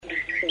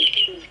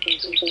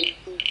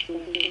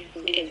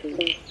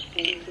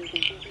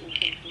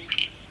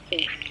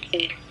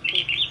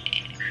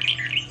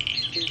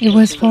It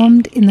was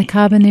formed in the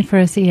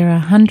Carboniferous era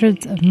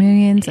hundreds of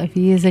millions of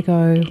years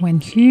ago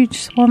when huge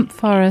swamp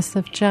forests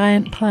of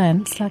giant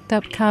plants sucked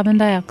up carbon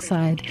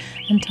dioxide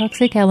and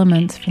toxic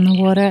elements from the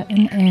water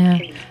and air,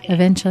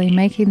 eventually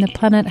making the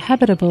planet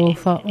habitable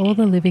for all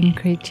the living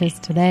creatures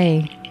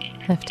today.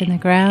 Left in the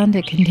ground,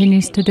 it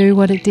continues to do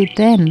what it did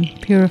then,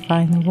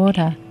 purifying the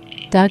water.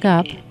 Dug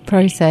up,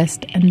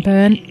 processed and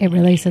burnt, it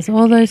releases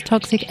all those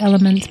toxic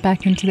elements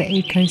back into the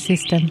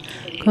ecosystem,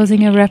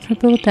 causing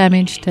irreparable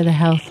damage to the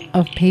health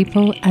of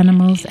people,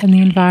 animals and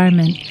the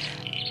environment,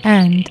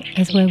 and,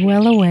 as we're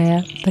well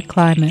aware, the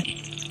climate.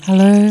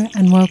 Hello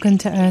and welcome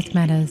to Earth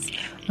Matters.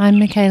 I'm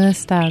Michaela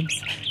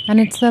Stubbs, and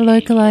it's the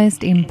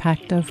localised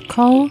impact of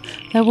coal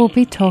that we'll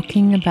be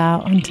talking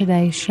about on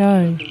today's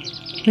show.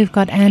 We've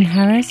got Anne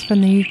Harris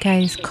from the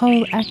UK's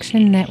Coal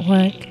Action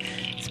Network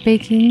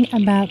speaking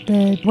about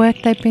the work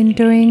they've been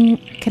doing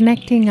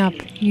connecting up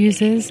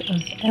users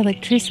of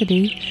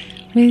electricity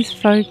with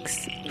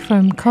folks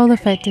from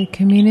coal-affected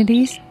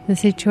communities. The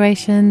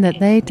situation that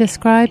they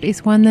describe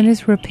is one that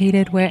is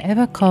repeated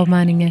wherever coal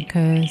mining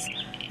occurs.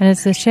 And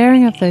it's the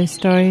sharing of those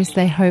stories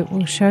they hope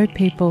will show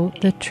people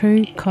the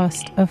true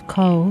cost of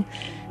coal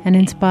and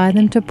inspire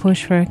them to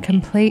push for a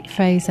complete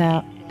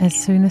phase-out as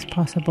soon as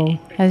possible.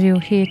 As you'll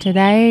hear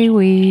today,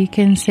 we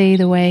can see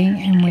the way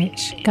in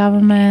which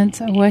governments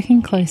are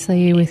working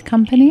closely with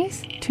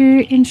companies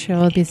to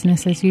ensure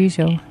business as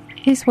usual.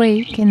 This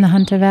week in the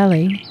Hunter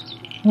Valley,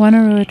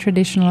 Wanneroo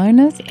traditional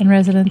owners and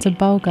residents of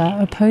Bulga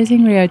are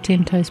opposing Rio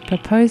Tinto's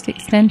proposed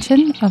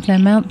extension of their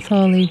Mount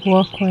Thorley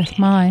Warkworth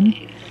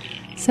mine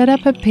set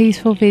up a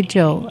peaceful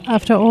vigil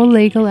after all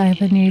legal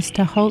avenues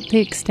to halt the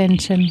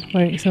extension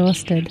were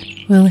exhausted.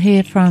 We'll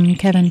hear from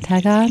Kevin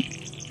Taggart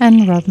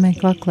and Rob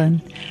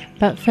McLaughlin.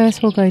 But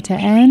first we'll go to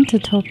Anne to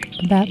talk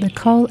about the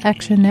Coal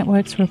Action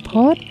Network's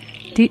report,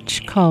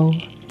 Ditch Coal,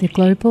 the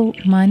global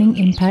mining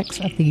impacts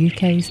of the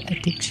UK's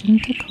addiction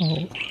to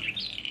coal.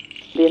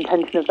 The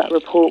intention of that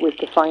report was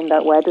to find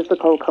out where does the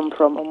coal come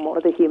from and what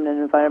are the human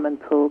and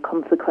environmental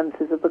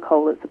consequences of the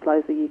coal that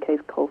supplies the UK's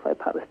coal-fired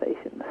power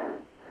stations.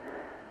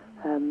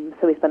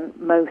 So we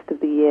spent most of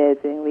the year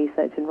doing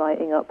research and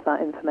writing up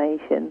that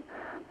information,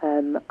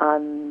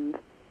 and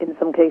in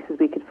some cases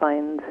we could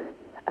find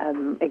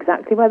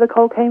exactly where the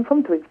coal came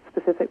from to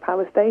specific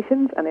power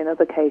stations, and in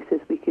other cases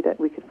we could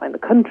find the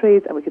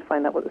countries and we could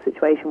find out what the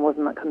situation was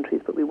in that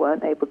countries, but we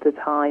weren't able to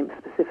time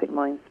specific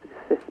mines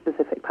to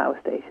specific power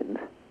stations.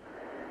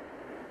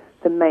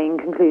 The main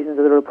conclusions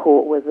of the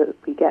report was that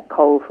we get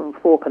coal from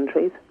 4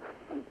 countries.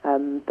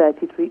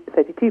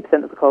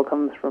 32% of the coal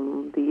comes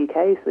from the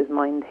UK, so is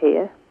mined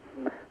here.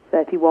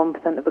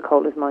 31% of the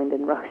coal is mined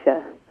in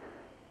Russia.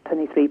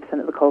 23%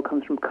 of the coal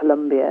comes from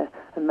Colombia,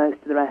 and most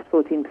of the rest,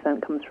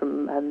 14%, comes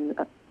from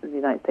the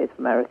United States of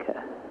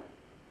America.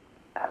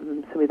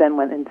 So we then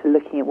went into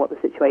looking at what the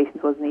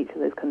situations was in each of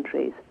those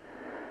countries.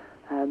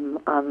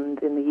 And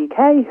in the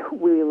UK,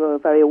 we were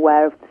very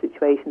aware of the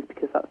situations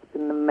because that's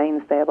been the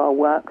mainstay of our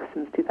work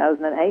since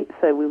 2008.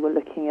 So we were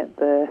looking at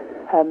the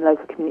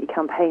local community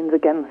campaigns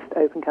against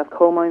open cast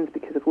coal mines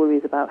because of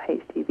worries about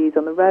HGVs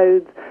on the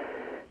roads,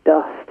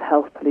 dust,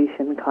 health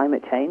pollution,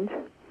 climate change.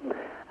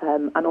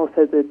 And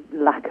also the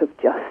lack of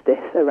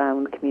justice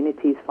around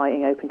communities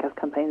fighting open cast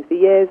campaigns for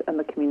years, and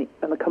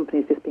the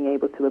companies just being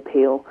able to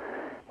appeal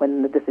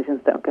when the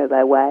decisions don't go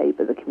their way,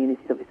 but the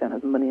communities obviously don't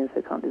have the money and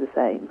so can't do the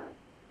same.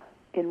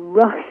 In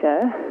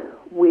Russia,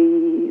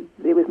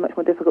 it was much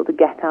more difficult to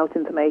get out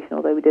information,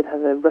 although we did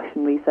have a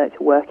Russian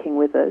researcher working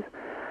with us,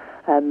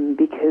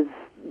 because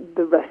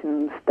the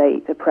Russian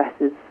state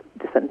oppresses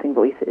dissenting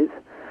voices.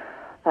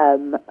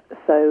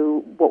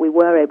 So what we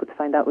were able to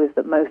find out was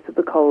that most of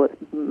the coal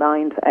that's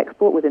mined for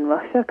export within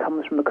Russia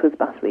comes from the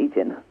Kuzbass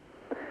region.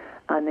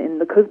 And in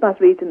the Kuzbass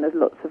region, there's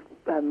lots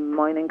of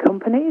mining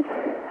companies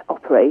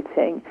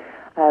operating,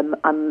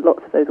 and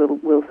lots of those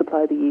will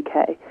supply the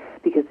UK,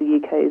 because the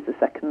UK is the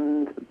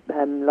second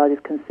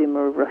largest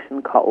consumer of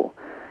Russian coal,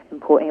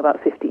 importing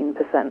about 15%.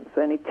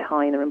 So only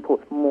China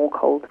imports more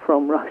coal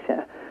from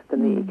Russia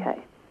than the UK.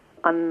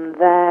 And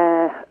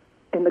there,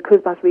 in the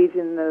Kuzbass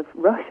region of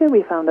Russia,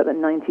 we found out that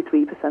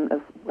 93%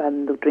 of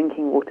the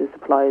drinking water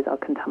supplies are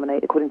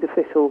contaminated, according to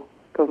official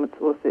government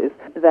sources.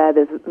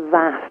 There's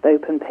vast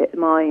open pit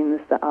mines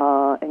that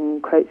are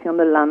encroaching on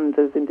the lands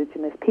of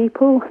indigenous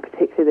people,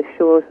 particularly the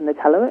Shors and the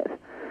Telewit,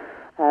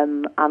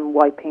 and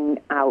wiping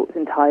out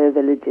entire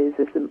villages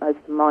as the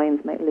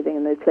mines make living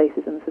in those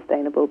places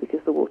unsustainable because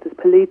the water's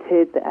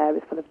polluted, the air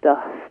is full of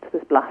dust,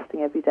 there's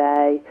blasting every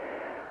day.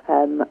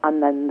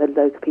 And then the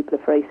local people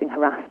are facing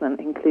harassment,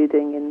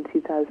 including in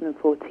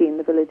 2014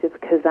 the village of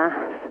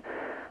Kazas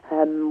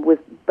was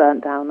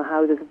burnt down. The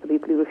houses of the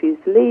people who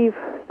refused to leave,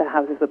 their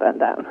houses were burnt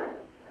down.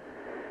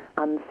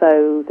 And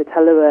so the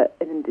Telewit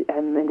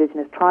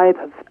indigenous tribe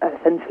have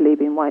essentially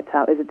been wiped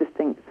out as a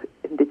distinct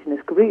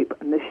indigenous group,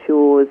 and the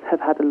Shors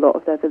have had a lot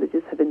of their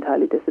villages have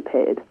entirely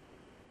disappeared.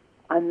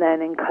 And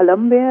then in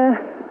Colombia,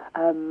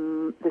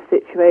 the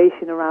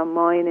situation around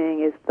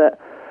mining is that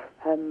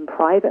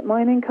private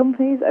mining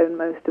companies own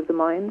most of the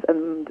mines,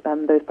 and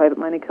those private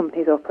mining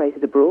companies are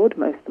operated abroad.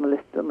 Most of them are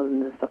listed on the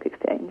London Stock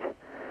Exchange.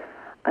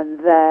 And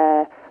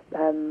their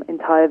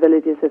entire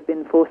villages have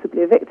been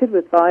forcibly evicted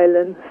with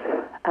violence,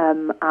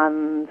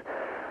 and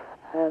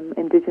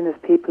indigenous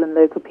people and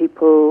local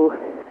people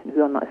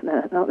who are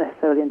not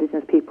necessarily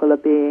indigenous people are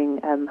being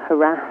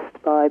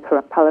harassed by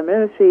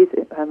paramilitaries,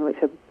 which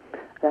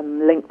are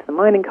linked to the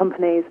mining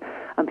companies,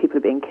 and people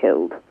are being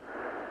killed.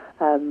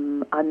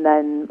 And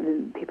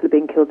then people are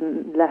being killed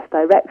in less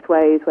direct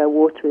ways, where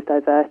water is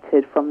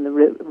diverted from the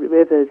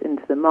rivers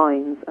into the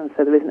mines, and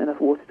so there isn't enough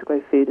water to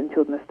grow food, and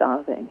children are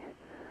starving.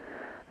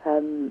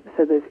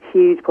 So there's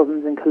huge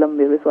problems in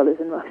Colombia as well as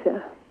in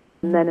Russia.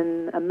 And then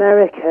in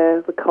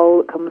America, the coal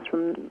that comes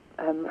from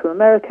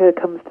America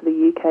comes to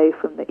the UK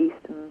from the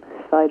eastern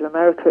side of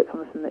America. It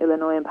comes from the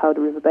Illinois and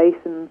Powder River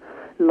Basin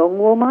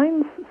longwall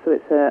mines. So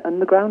it's an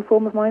underground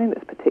form of mining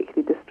that's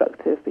particularly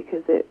destructive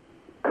because it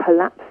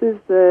collapses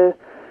the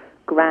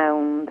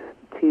ground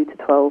 2 to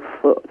 12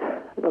 foot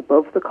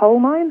above the coal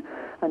mine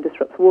and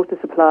disrupts water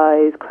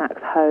supplies,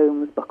 cracks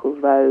homes, buckles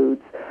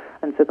roads,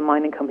 and so the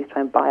mining companies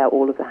try and buy out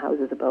all of the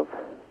houses above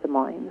the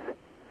mines.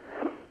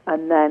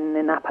 And then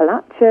in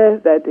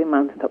Appalachia, they're doing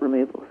mountaintop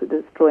removal, so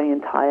destroying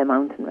entire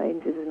mountain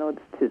ranges in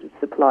order to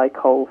supply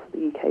coal for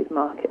the UK's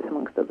markets,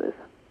 amongst others.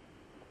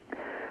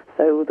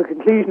 So the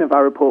conclusion of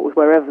our report was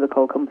wherever the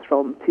coal comes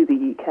from to the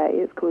UK,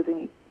 it's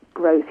causing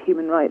gross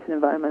human rights and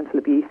environmental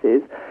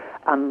abuses,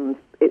 and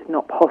it's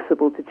not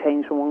possible to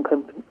change from one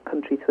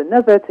country to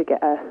another to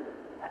get a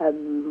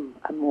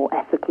more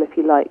ethical, if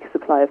you like,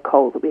 supply of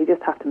coal, but we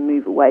just have to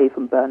move away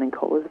from burning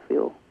coal as a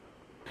fuel.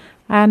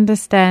 I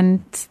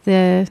understand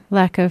the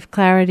lack of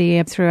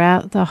clarity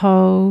throughout the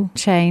whole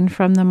chain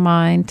from the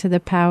mine to the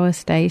power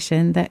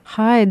station that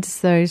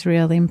hides those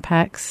real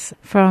impacts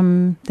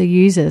from the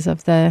users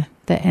of the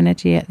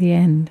energy at the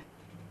end.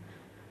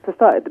 To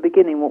start at the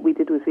beginning, what we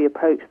did was we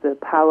approached the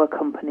power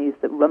companies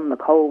that run the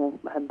coal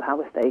and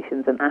power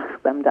stations and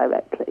asked them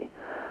directly.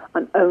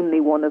 And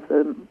only one of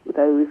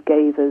those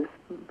gave us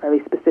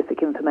very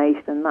specific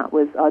information, and that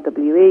was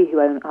RWE, who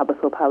own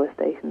Aberthaw Power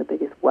Station, the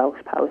biggest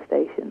Welsh power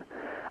station.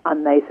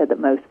 And they said that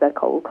most of their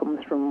coal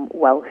comes from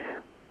Welsh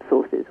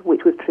sources,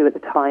 which was true at the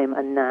time,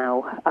 and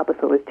now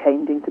Aberthaw is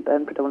changing to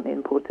burn predominantly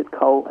imported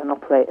coal and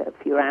operate at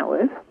fewer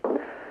hours.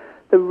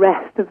 The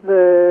rest of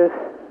the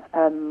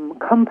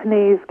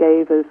companies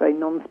gave us very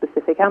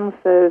non-specific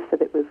answers,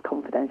 said it was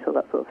confidential,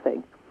 that sort of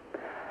thing.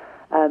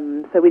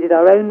 So we did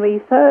our own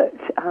research,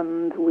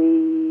 and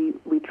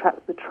we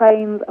tracked the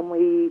trains and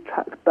we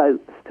tracked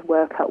boats to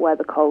work out where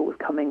the coal was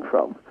coming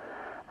from.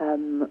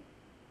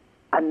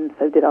 And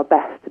so did our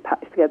best to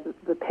patch together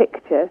the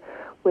picture.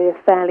 We're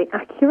fairly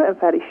accurate and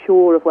fairly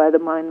sure of where the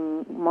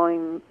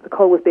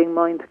coal was being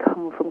mined to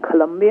come from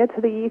Colombia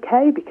to the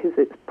UK, because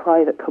it's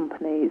private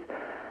companies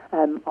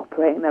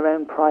operating their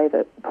own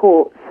private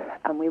ports,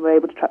 and we were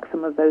able to track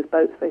some of those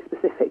boats very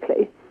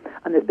specifically.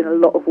 And there's been a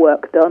lot of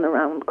work done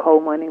around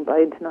coal mining by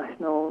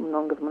international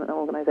non-governmental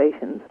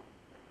organisations.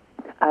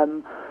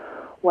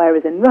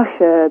 Whereas in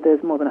Russia,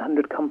 there's more than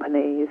 100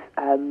 companies.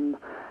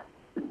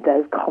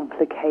 There's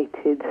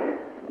complicated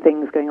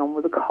things going on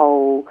with the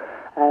coal,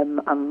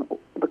 and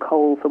the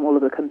coal from all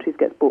of the countries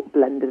gets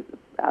blended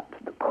at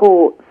the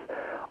ports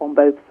on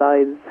both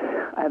sides,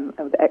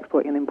 of the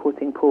exporting and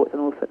importing ports,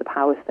 and also at the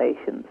power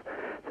stations.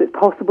 So it's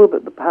possible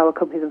that the power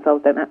companies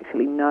themselves don't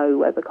actually know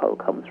where the coal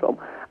comes from.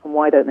 And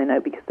why don't they know?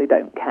 Because they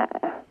don't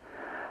care.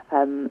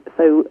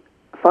 So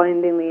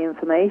finding the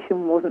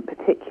information wasn't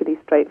particularly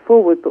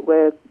straightforward, but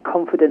we're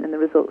confident in the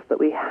results that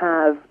we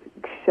have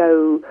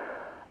show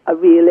a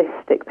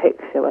realistic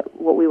picture.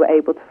 What we were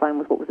able to find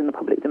was what was in the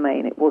public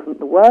domain. It wasn't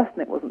the worst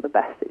and it wasn't the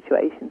best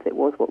situations. It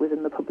was what was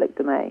in the public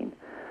domain.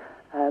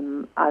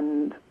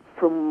 And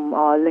from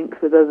our links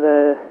with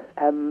other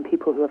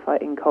people who are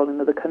fighting coal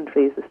in other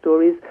countries, the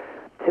stories,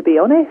 to be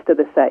honest, are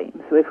the same.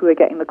 So if we were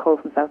getting the coal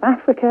from South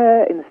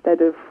Africa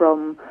instead of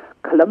from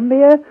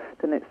Colombia,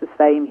 then it's the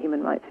same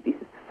human rights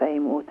abuses, the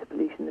same water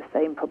pollution, the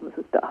same problems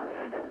with dust.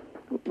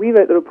 We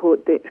wrote the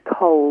report Ditch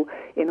Coal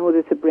in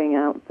order to bring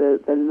out the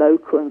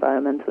local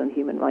environmental and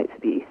human rights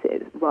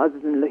abuses rather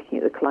than looking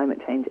at the climate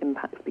change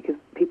impacts, because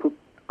people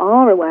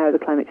are aware of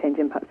the climate change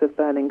impacts of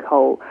burning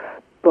coal,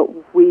 but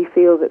we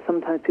feel that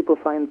sometimes people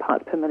find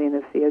parts per million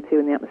of CO2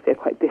 in the atmosphere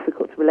quite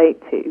difficult to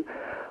relate to.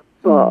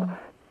 But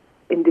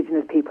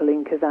Indigenous people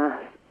in Kazakh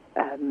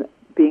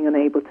being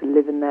unable to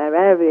live in their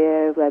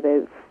area where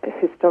they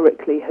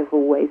historically have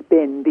always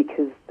been,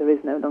 because there is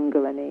no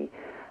longer any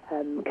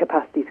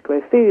capacity to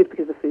grow food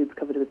because the food's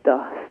covered with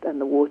dust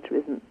and the water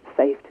isn't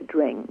safe to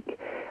drink,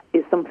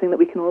 is something that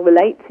we can all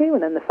relate to.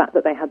 And then the fact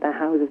that they had their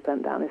houses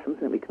burnt down is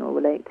something that we can all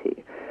relate to.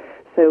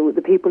 So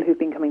the people who've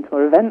been coming to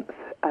our events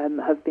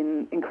have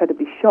been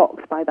incredibly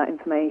shocked by that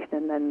information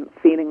and then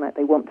feeling like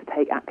they want to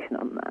take action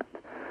on that.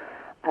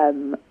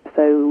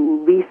 So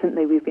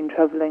recently we've been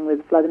travelling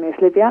with Vladimir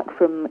Slivyak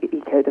from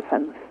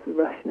Eco-Defense, the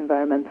Russian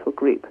environmental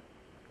group.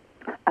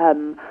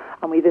 And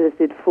we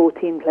visited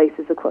 14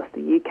 places across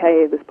the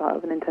UK as part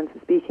of an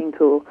intensive speaking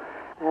tour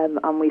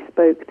And we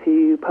spoke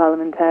to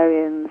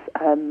parliamentarians,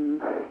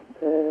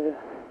 the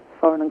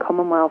Foreign and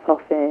Commonwealth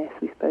Office,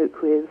 we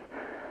spoke with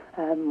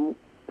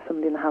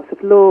somebody in the House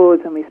of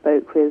Lords, and we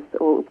spoke with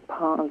all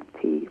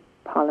party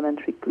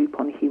parliamentary group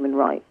on human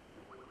rights.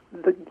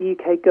 The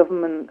UK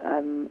government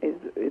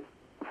is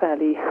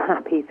fairly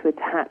happy to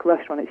attack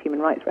Russia on its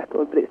human rights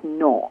record, but it's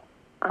not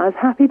as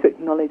happy to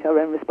acknowledge our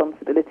own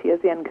responsibility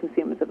as the end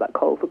consumers of that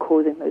coal for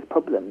causing those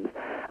problems,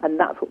 and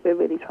that's what we're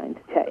really trying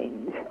to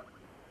change.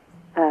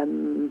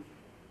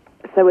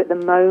 So at the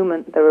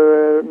moment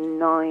there are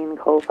 9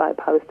 coal-fired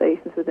power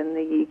stations within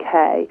the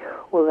UK,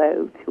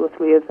 although 2 or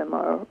 3 of them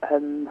are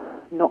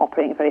not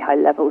operating at very high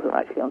levels or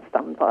actually on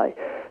standby.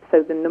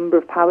 So the number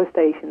of power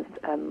stations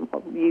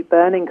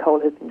burning coal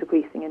has been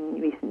decreasing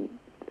in recent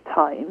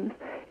times.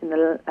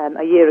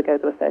 A year ago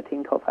there were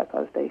 13 coal-fired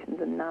power stations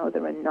and now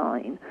there are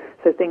 9.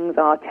 So things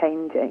are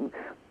changing.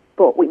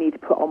 But we need to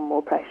put on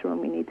more pressure,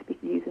 and we need to be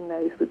using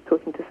those with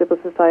talking to civil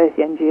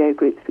society, NGO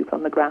groups, people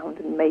on the ground,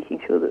 and making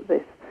sure that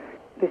this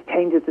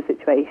changes the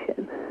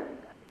situation.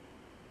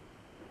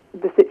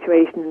 The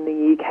situation in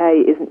the UK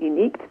isn't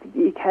unique to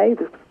the UK.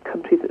 The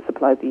countries that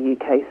supply the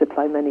UK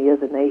supply many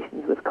other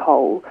nations with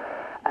coal,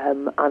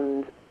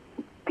 and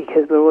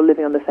because we're all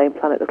living on the same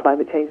planet, the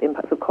climate change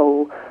impacts of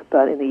coal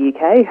burn in the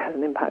UK has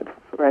an impact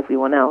for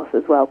everyone else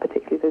as well,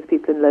 particularly those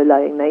people in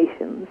low-lying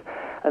nations.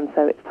 And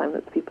so it's time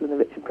that the people in the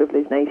rich and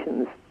privileged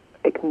nations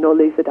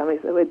acknowledge the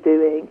damage that we're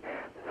doing,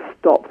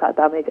 stop that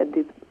damage, and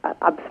do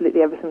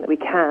absolutely everything that we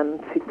can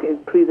to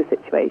improve the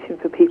situation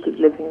for people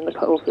living in the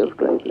coalfields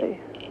globally.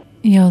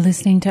 You're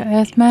listening to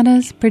Earth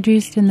Matters,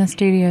 produced in the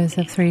studios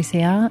of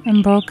 3CR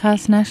and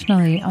broadcast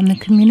nationally on the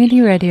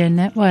Community Radio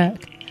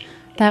Network.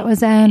 That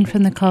was Anne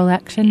from the Coal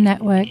Action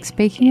Network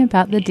speaking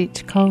about the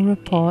Ditch Coal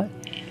Report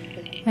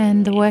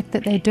and the work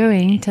that they're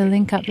doing to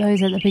link up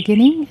those at the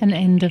beginning and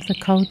end of the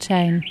coal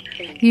chain.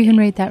 You can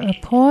read that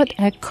report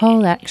at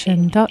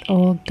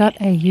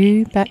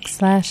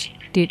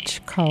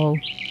coalaction.org.au/ditch coal.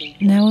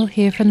 Now we'll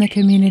hear from the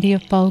community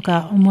of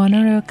Bulga on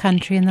Wonnarua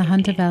country in the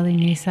Hunter Valley,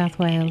 New South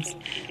Wales.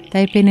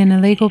 They've been in a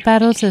legal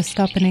battle to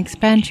stop an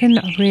expansion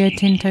of Rio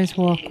Tinto's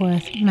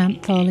Warkworth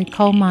Mount Thorley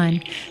coal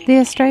mine. The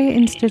Australia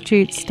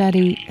Institute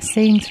study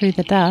Seeing Through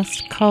the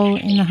Dust, Coal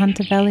in the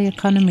Hunter Valley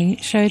Economy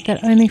showed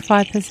that only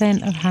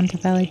 5% of Hunter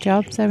Valley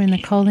jobs are in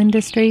the coal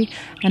industry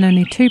and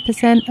only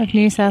 2% of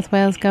New South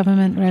Wales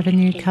government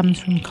revenue comes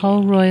from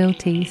coal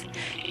royalties.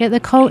 Yet the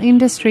coal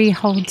industry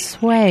holds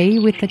sway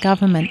with the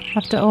government.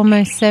 After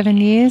almost 7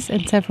 years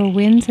and several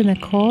wins in the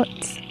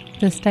courts,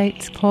 the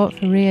state's court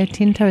for Rio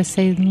Tinto has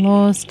seen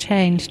laws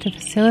change to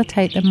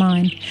facilitate the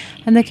mine,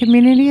 and the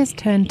community has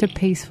turned to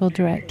peaceful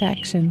direct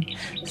action,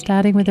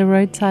 starting with a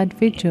roadside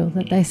vigil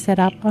that they set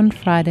up on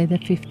Friday the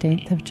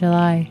 15th of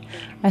July.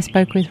 I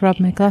spoke with Rob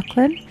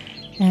McLaughlin,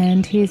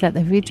 and he's at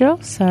the vigil,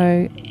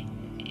 so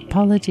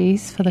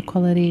apologies for the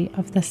quality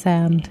of the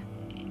sound.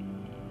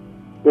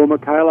 Well,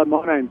 Michaela,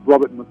 my name's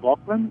Robert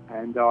McLaughlin,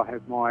 and I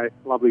have my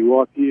lovely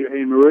wife here,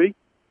 Anne-Marie,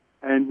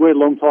 and we're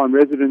long-time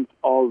residents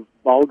of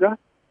Bulga.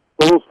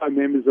 We're also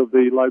members of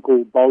the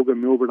local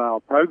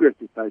Bulga-Milberdale Progress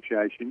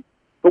Association,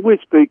 but we're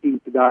speaking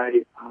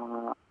today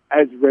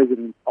as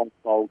residents of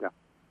Bulga.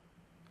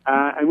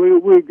 And we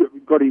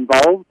got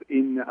involved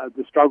in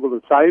the struggle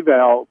to save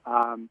our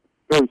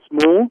very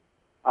small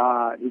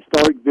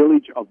historic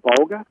village of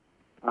Bulga,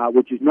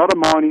 which is not a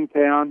mining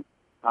town,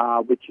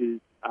 which is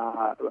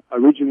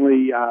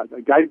originally a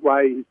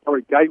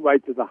historic gateway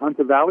to the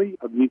Hunter Valley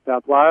of New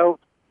South Wales.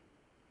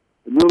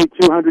 We're nearly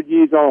 200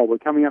 years old. We're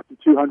coming up to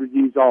 200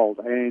 years old.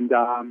 And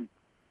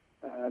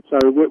so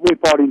we're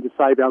fighting to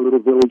save our little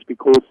village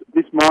because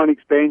this mine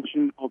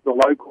expansion of the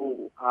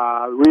local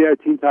Rio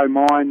Tinto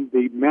mine,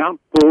 the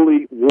Mount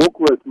Thorley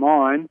Warkworth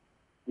mine,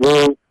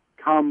 will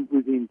come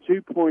within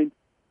 2.6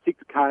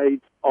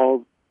 k's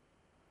of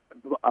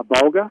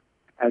Bulga,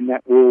 and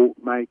that will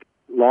make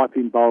life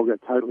in Bulga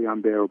totally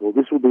unbearable.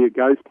 This will be a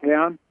ghost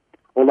town,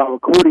 although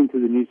according to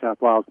the New South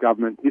Wales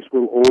government, this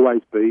will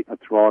always be a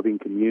thriving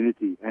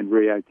community, and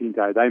Rio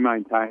Tinto, they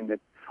maintain that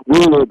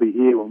we'll all be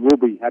here and we'll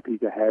be happy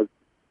to have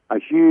a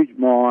huge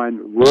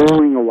mine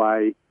roaring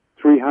away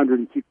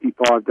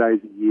 365 days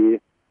a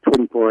year,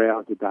 24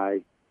 hours a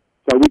day.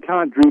 So we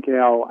can't drink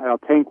our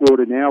tank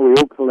water now. We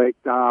all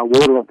collect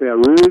water off our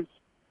roofs,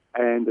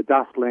 and the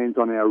dust lands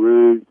on our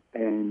roofs,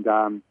 and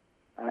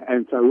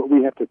so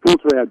we have to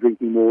filter our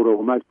drinking water,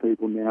 or most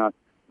people now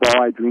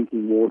buy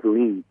drinking water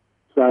in.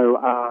 So,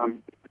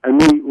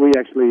 and we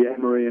actually,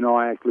 Anne-Marie and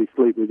I actually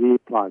sleep with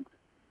earplugs.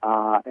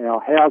 Our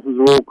houses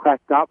are all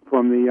cracked up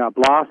from the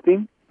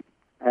blasting,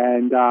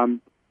 and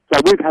so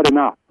we've had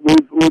enough.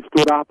 We've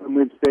stood up and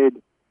we've said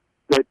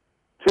that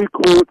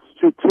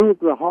two of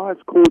the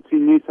highest courts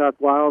in New South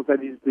Wales,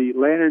 that is the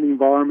Land and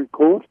Environment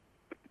Court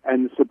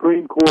and the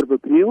Supreme Court of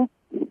Appeal,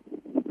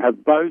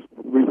 have both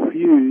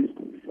refused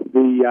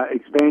the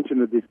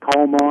expansion of this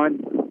coal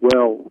mine.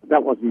 Well,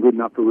 that wasn't good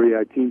enough for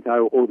Rio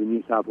Tinto or the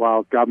New South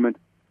Wales government.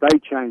 They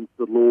changed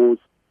the laws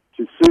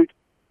to suit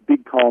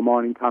big coal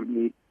mining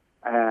company,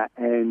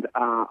 and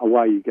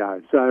away you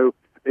go. So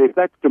if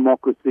that's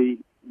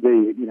democracy,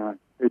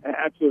 it's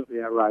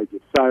absolutely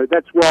outrageous. So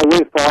that's why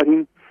we're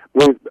fighting.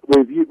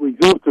 We've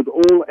exhausted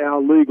all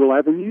our legal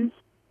avenues.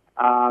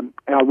 Our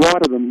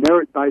right of a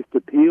merit-based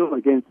appeal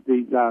against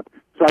these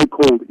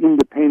so-called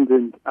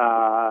independent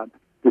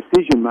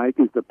decision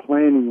makers, the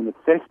Planning and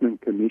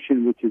Assessment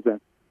Commission, which is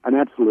an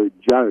absolute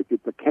joke.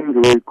 It's a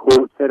kangaroo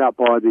court set up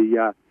by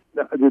the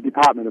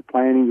Department of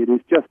Planning. It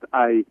is just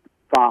a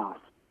farce.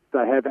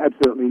 They have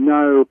absolutely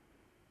no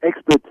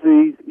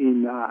expertise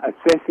in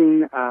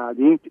assessing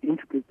the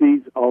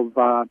intricacies of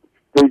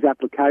these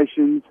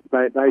applications.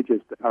 They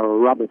just are a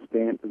rubber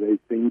stamp for these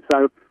things.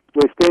 So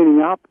we're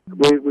standing up.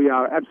 We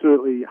are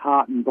absolutely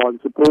heartened by the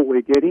support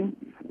we're getting,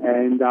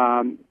 and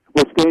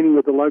we're standing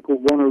with the local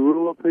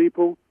Wonnarua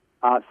people.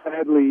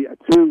 Sadly,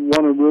 2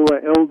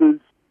 Wonnarua elders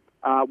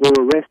were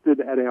arrested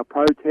at our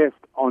protest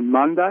on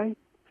Monday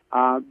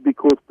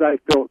because they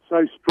felt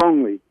so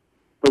strongly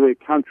for their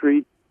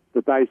country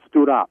that they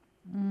stood up.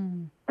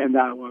 And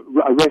they were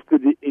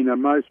arrested in a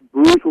most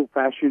brutal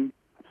fashion.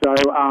 So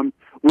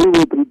we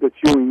will be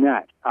pursuing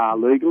that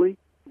legally.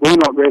 We're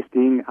not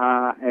resting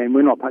and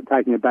we're not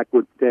taking a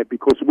backward step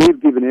because we've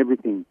given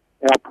everything.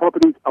 Our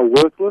properties are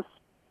worthless.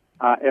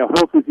 Our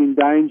health is in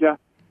danger.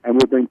 And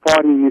we've been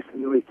fighting this for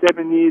nearly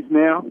 7 years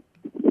now,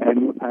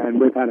 and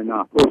we've had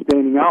enough. We're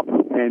standing up,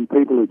 and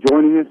people are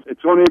joining us.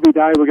 It's on every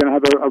day. We're going to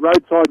have a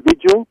roadside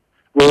vigil.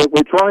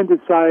 We're trying to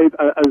save,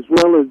 as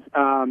well as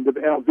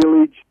our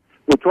village,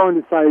 we're trying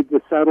to save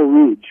the Saddle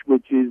Ridge,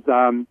 which is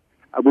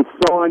was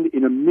signed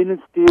in a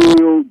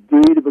ministerial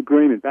deed of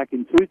agreement back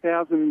in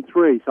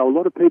 2003. So a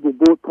lot of people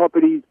bought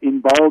properties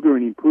in Bulga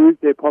and improved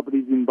their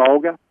properties in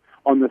Bulga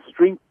on the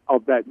strength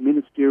of that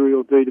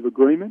ministerial deed of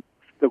agreement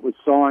that was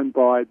signed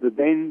by the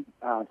then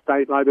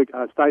state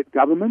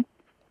government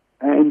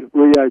and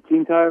Rio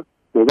Tinto.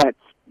 Well, that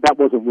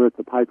wasn't worth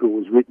the paper it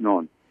was written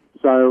on.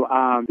 So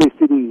they're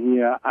sitting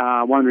here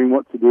wondering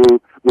what to do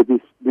with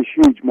this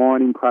huge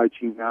mine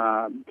encroaching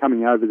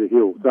coming over the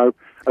hill. So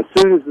as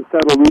soon as the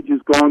Saddle Ridge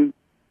is gone,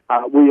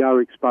 we are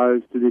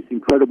exposed to this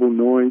incredible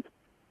noise.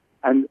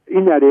 And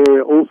in that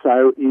area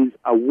also is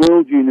a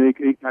world-unique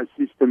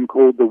ecosystem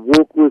called the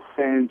Warkworth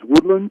Sands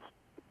Woodlands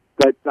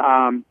that...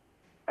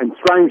 and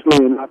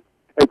strangely enough,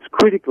 it's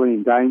critically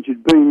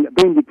endangered,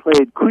 being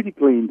declared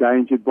critically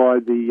endangered by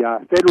the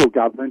federal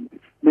government.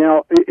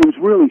 Now, it was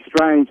really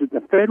strange that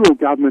the federal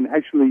government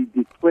actually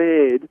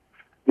declared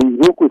the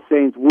Warkworth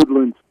Sands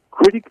Woodlands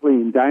critically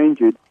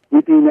endangered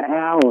within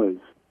hours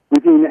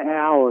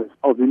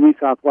of the New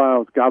South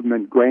Wales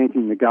government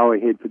granting the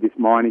go-ahead for this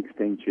mine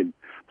extension.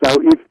 So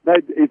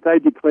if they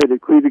declared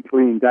it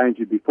critically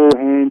endangered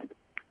beforehand,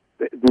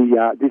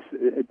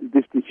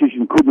 this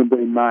decision couldn't have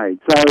been made.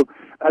 So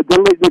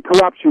the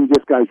corruption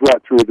just goes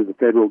right through to the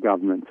federal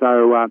government.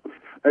 So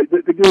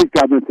these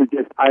governments are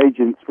just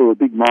agents for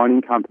big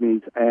mining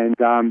companies, and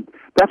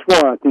that's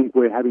why I think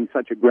we're having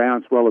such a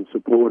groundswell of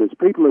supporters.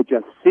 People are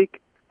just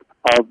sick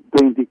of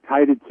being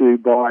dictated to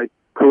by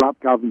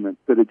corrupt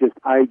governments that are just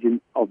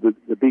agents of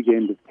the big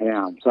end of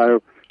town.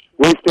 So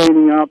we're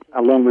standing up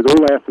along with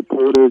all our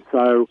supporters,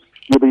 so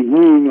you'll be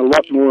hearing a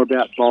lot more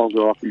about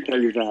Bulga, I can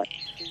tell you that.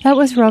 That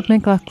was Rob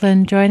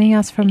McLaughlin joining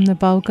us from the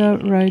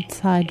Bulga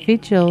Roadside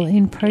Vigil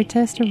in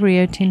protest of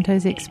Rio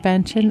Tinto's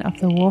expansion of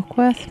the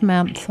Warkworth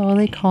Mount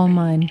Thorley coal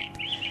mine.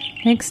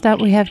 Next up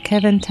we have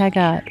Kevin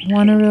Taggart,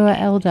 Wonnarua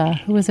elder,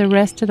 who was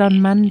arrested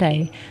on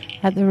Monday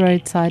at the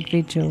Roadside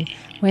Vigil,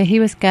 where he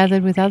was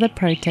gathered with other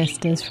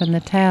protesters from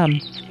the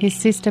town. His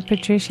sister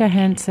Patricia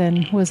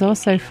Hansen was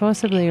also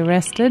forcibly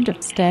arrested,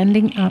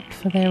 standing up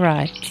for their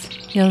rights.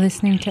 You're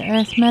listening to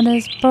Earth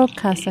Matters,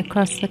 broadcast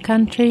across the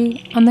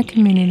country on the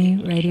Community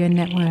Radio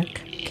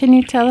Network. Can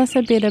you tell us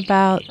a bit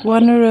about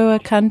Wonnarua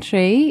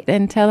country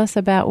and tell us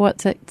about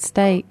what's at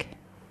stake?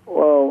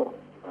 Well,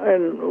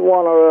 in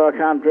Wonnarua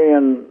country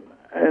in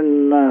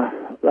the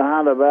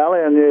Hunter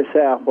Valley in New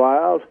South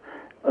Wales,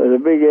 there's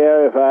a big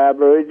area for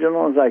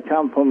Aboriginals. They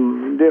come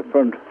from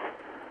different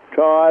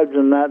tribes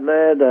and that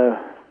there,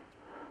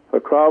 for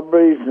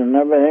Crobberies and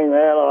everything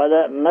there like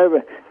that. And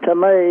to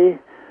me,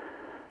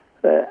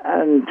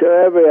 and to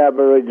every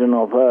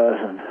Aboriginal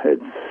person,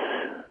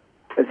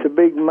 it's a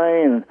big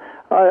mean.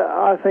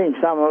 I think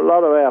a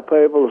lot of our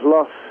people's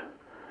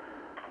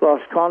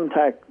lost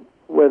contact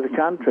with the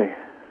country,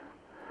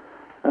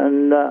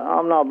 and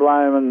I'm not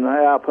blaming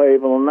our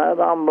people and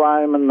that. I'm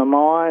blaming the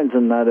mines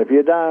and that. If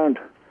you don't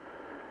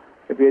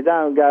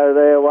go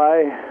their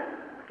way,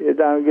 you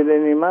don't get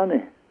any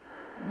money.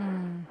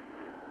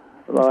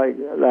 Like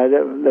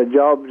the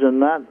jobs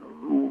and that.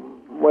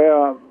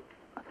 Where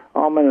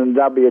I'm in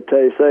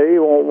WTC,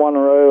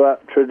 Wonnarua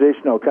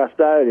traditional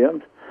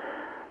custodians,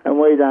 and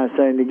we don't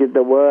seem to get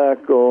the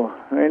work or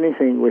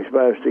anything we're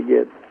supposed to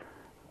get.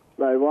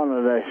 They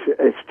wanted an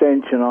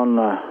extension on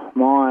the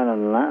mine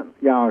and that,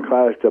 going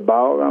close to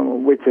Bulga,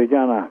 which is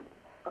going to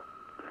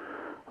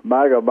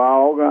bugger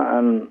Bulga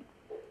and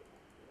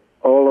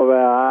all of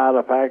our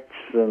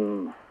artefacts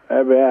and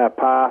our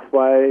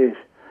pathways,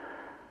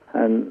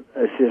 and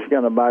it's just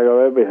going to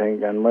bugger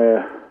everything. And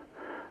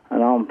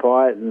I'm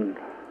fighting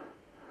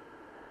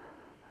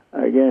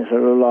against it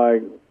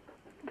like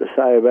to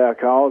save our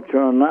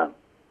culture and that.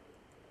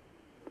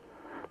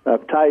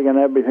 They've taken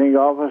everything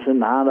off us in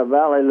the Hunter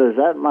Valley. There's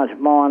that much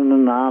mining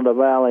in the Hunter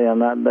Valley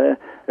and that there.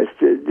 It's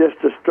just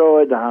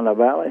destroyed the Hunter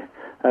Valley,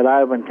 that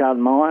open cut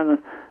mine.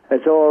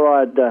 It's all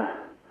right to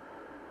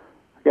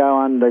go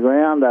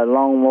underground, that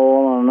long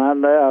wall and that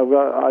there.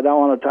 I don't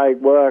want to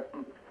take work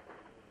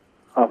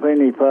off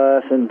any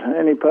person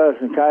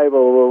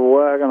capable of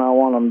working. I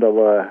want them to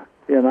work,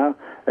 you know.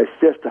 It's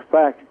just a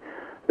fact.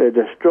 They're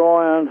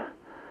destroying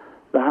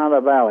the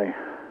Hunter Valley.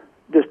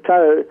 Just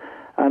totally.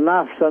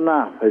 Enough's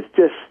enough. It's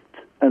just,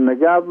 and the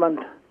government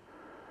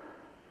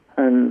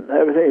and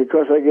everything,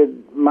 because they get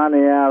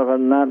money out of it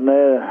and that and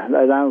there,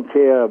 they don't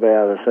care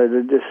about us. They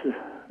just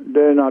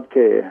do not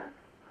care.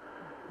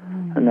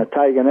 And they're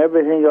taking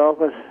everything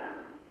off us.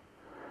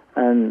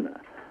 And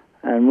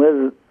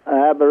with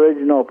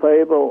Aboriginal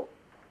people,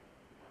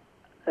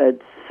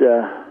 it's, you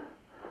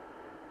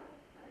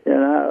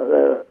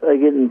know, they're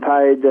getting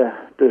paid to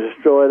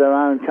destroy their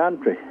own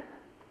country.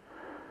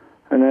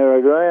 And they're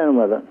agreeing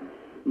with it.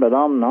 But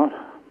I'm not.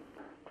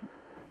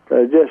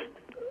 They're just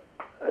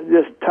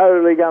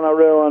totally going to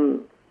ruin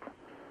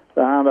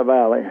the Hunter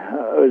Valley.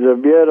 It was a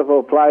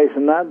beautiful place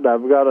and that.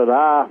 They've got it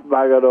half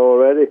buggered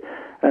already.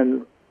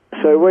 And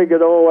so we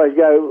could always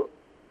go,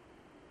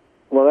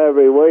 well,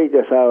 every week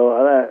or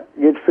so,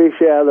 get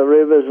fish out of the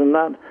rivers and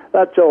that.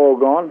 That's all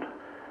gone.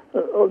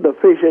 The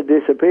fish have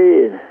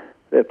disappeared.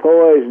 They're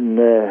poisoned.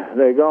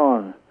 They're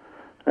gone.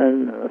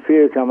 And a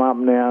few come up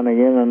now and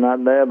again and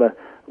that there, but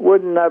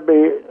wouldn't that be,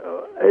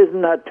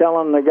 isn't that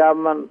telling the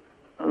government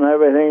and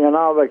everything? And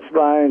I've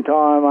explained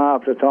time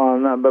after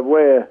time that, but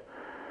we're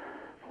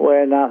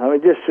nothing.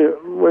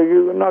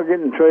 We're not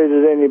getting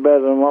treated any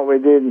better than what we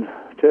did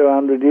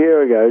 200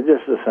 years ago,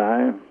 just the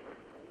same.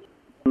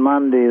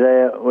 Monday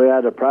there, we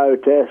had a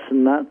protest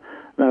and that.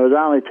 And there was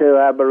only 2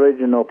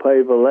 Aboriginal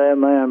people there,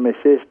 me and my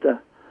sister,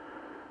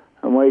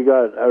 and we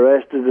got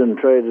arrested and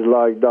treated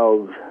like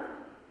dogs.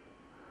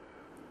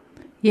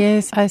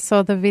 Yes, I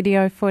saw the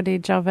video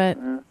footage of it.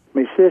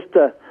 My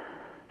sister,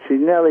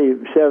 she's nearly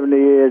 70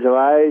 years of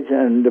age,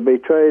 and to be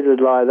treated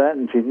like that,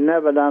 and she's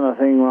never done a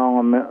thing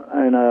wrong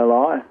in her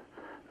life,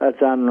 that's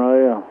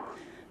unreal.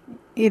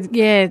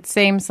 It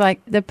seems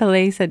like the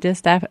police are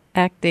just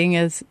acting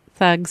as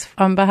thugs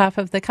on behalf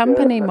of the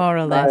company, more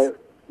or less.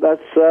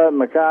 That's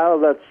Michaela,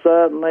 that's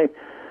certainly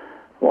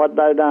what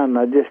they done.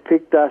 They just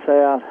picked us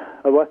out.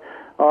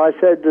 I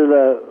said to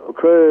the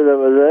crew that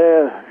was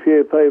there, a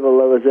few people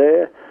that was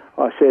there,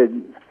 I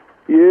said,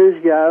 you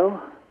go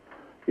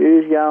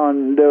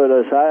and do what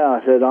I say. I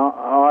said,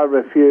 I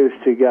refuse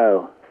to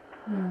go.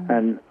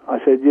 And I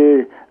said,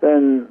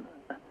 then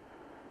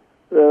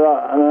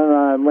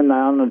when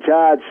they're on the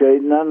charge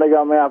sheet, and then they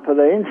got me up for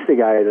the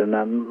instigator. And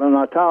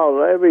I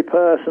told every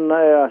person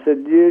there, I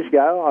said, you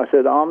go. I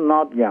said, I'm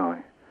not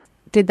going.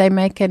 Did they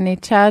make any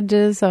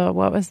charges, or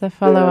what was the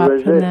follow-up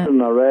from that?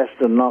 Resisting arrest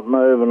and not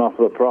moving off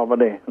the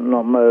property,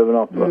 not moving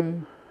off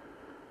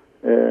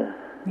the...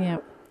 Yeah.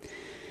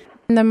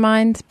 The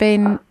mine's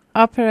been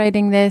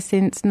operating there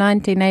since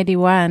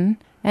 1981,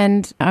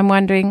 and I'm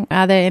wondering,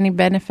 are there any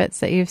benefits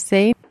that you've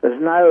seen? There's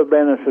no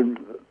benefit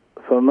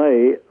for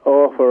me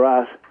or for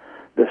us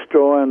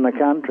destroying the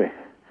country,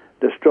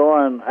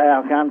 destroying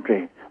our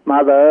country,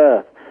 Mother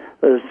Earth.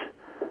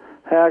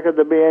 How could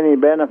there be any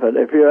benefit?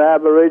 If you're an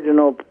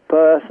Aboriginal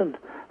person,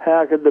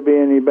 how could there be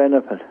any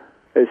benefit?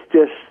 It's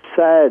just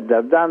sad.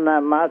 They've done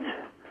that much,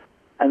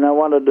 and they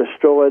want to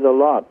destroy the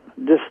lot,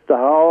 just the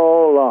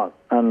whole lot,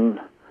 and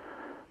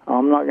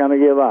I'm not going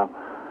to give up.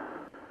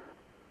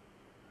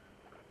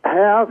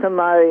 How can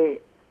they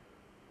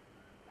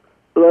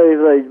leave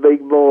these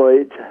big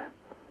voids,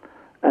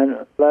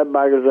 and that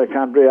buggers the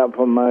country up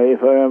for me,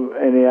 for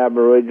any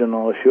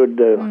Aboriginal should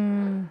do?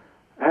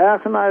 How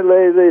can they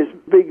leave these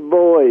big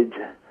voids?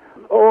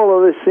 All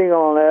of this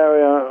single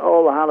area,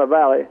 all the Hunter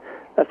Valley,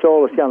 that's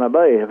all it's going to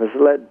be if it's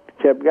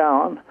kept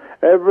going.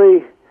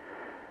 Every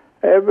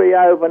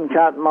open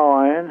cut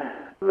mine,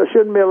 they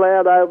shouldn't be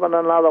allowed to open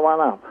another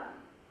one up.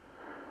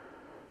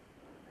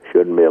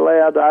 Shouldn't be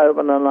allowed to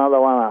open another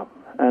one up.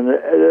 And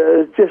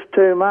it's just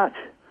too much.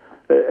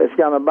 It's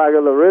going to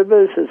bugger the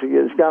rivers.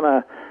 It's going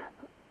to...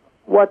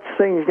 What's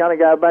things going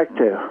to go back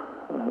to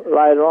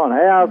later on?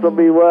 Houses will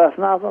be worth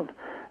nothing.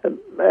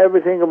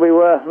 Everything will be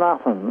worth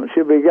nothing. It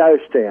should be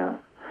ghost town.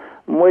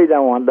 And we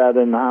don't want that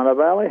in the Hunter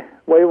Valley.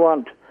 We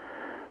want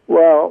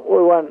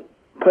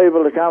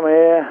people to come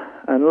here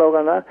and look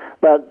at that.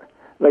 But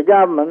the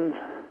government...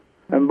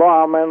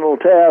 environmental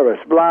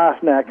terrorists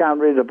blasting our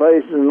country to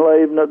pieces and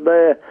leaving it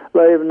there,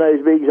 leaving these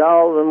big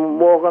holes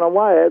and walking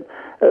away.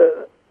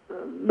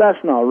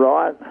 That's not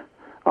right.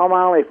 I'm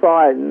only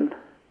fighting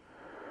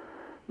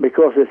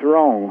because it's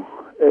wrong.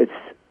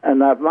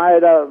 And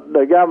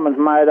the government's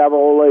made up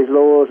all these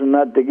laws and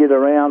that to get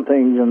around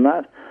things and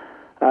that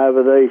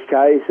over these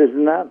cases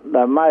and that.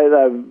 They've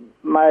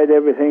made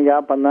everything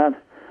up and that,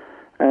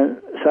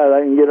 and so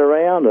they can get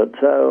around it.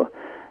 So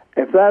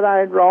if that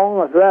ain't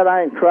wrong, if that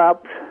ain't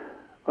corrupt,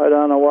 I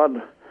don't know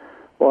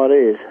what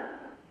is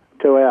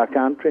to our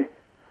country.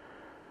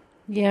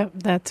 Yeah,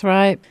 that's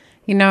right.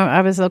 You know,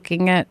 I was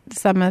looking at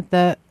some of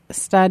the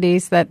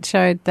studies that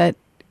showed that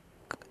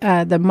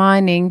the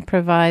mining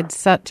provides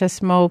such a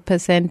small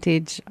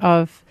percentage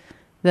of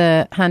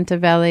the Hunter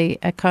Valley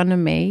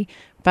economy,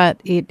 but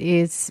it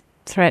is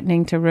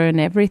threatening to ruin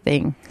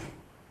everything.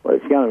 Well,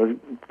 it's going to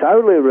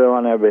totally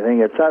ruin everything.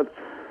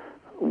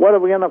 What are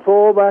we going to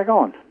fall back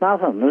on?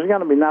 Nothing. There's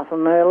going to be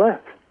nothing there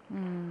left.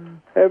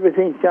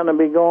 Everything's going to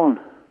be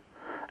gone.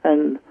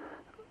 And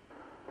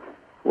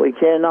we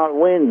cannot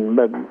win,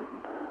 but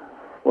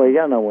we're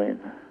going to win.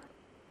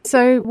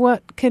 So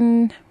what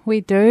can we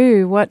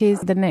do? What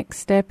is the next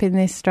step in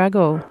this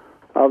struggle?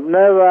 I've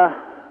never,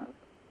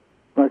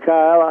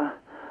 Michaela,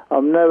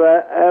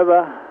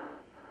 ever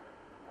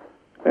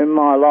in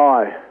my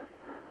life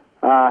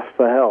asked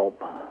for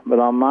help. But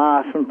I'm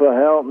asking for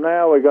help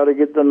now. We've got to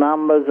get the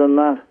numbers and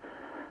that.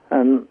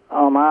 And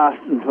I'm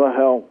asking for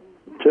help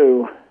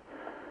to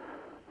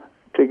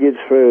get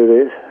through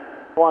this.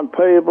 I want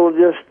people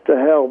just to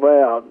help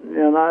out,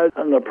 you know,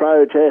 and the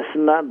protests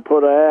and that,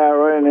 put an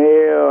hour in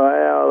here or an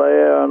hour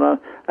there,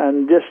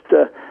 and just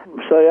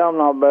see, I'm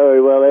not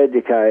very well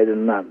educated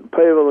and that.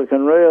 People that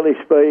can really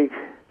speak.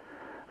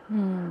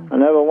 I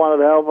never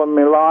wanted help in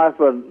my life,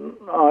 but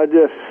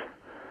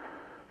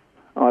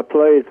I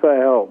plead for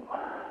help.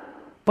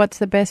 What's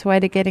the best way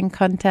to get in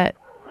contact?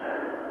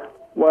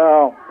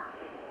 Well,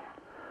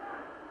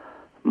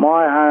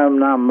 my home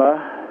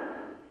number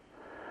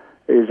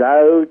is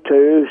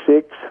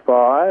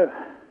 0265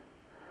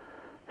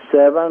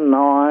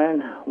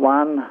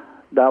 791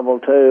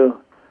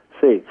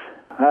 226.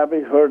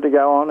 Happy for it to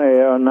go on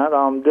here and that.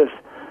 I'm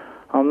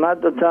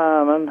not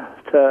determined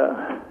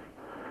to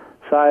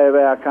save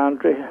our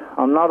country.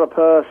 I'm not a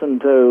person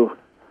to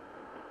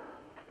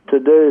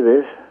do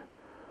this,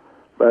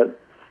 but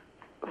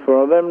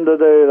for them to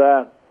do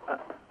that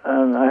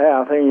and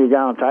how things are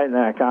going to take in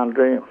our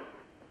country,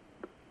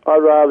 I'd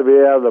rather be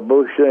out of the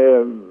bush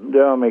there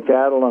doing my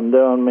cattle and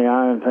doing my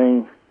own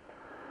thing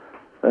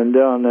than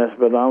doing this,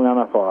 but I'm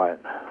going to fight.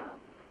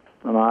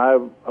 And I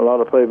hope a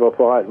lot of people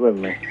fight with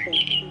me.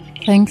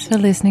 Thanks for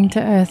listening to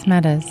Earth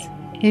Matters.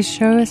 This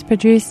show is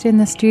produced in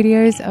the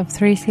studios of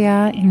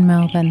 3CR in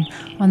Melbourne,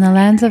 on the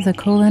lands of the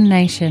Kulin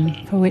Nation,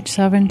 for which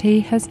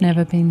sovereignty has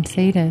never been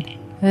ceded.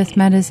 Earth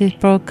Matters is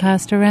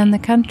broadcast around the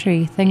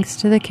country thanks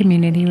to the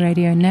Community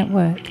Radio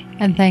Network,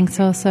 and thanks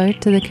also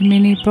to the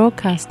Community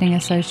Broadcasting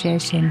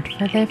Association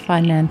for their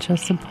financial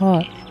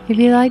support. If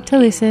you'd like to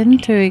listen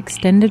to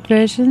extended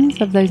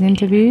versions of those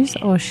interviews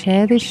or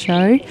share this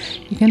show,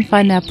 you can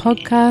find our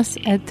podcast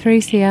at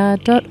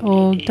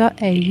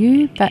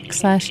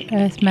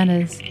 3cr.org.au/Earth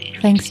Matters.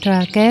 Thanks to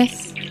our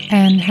guests,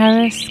 Anne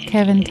Harris,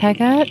 Kevin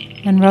Taggart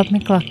and Rob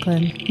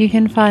McLaughlin. You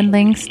can find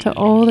links to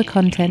all the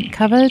content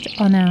covered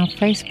on our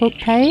Facebook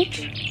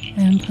page.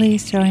 And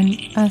please join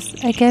us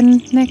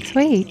again next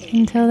week.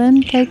 Until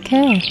then, take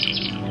care.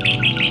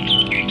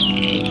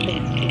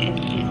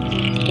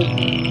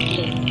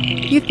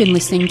 You've been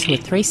listening to a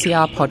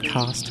 3CR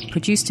podcast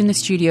produced in the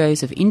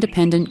studios of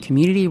independent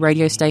community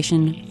radio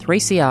station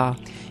 3CR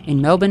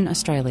in Melbourne,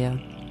 Australia.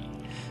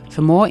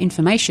 For more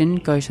information,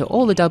 go to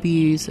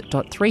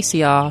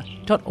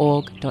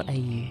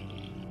allthews.3cr.org.au.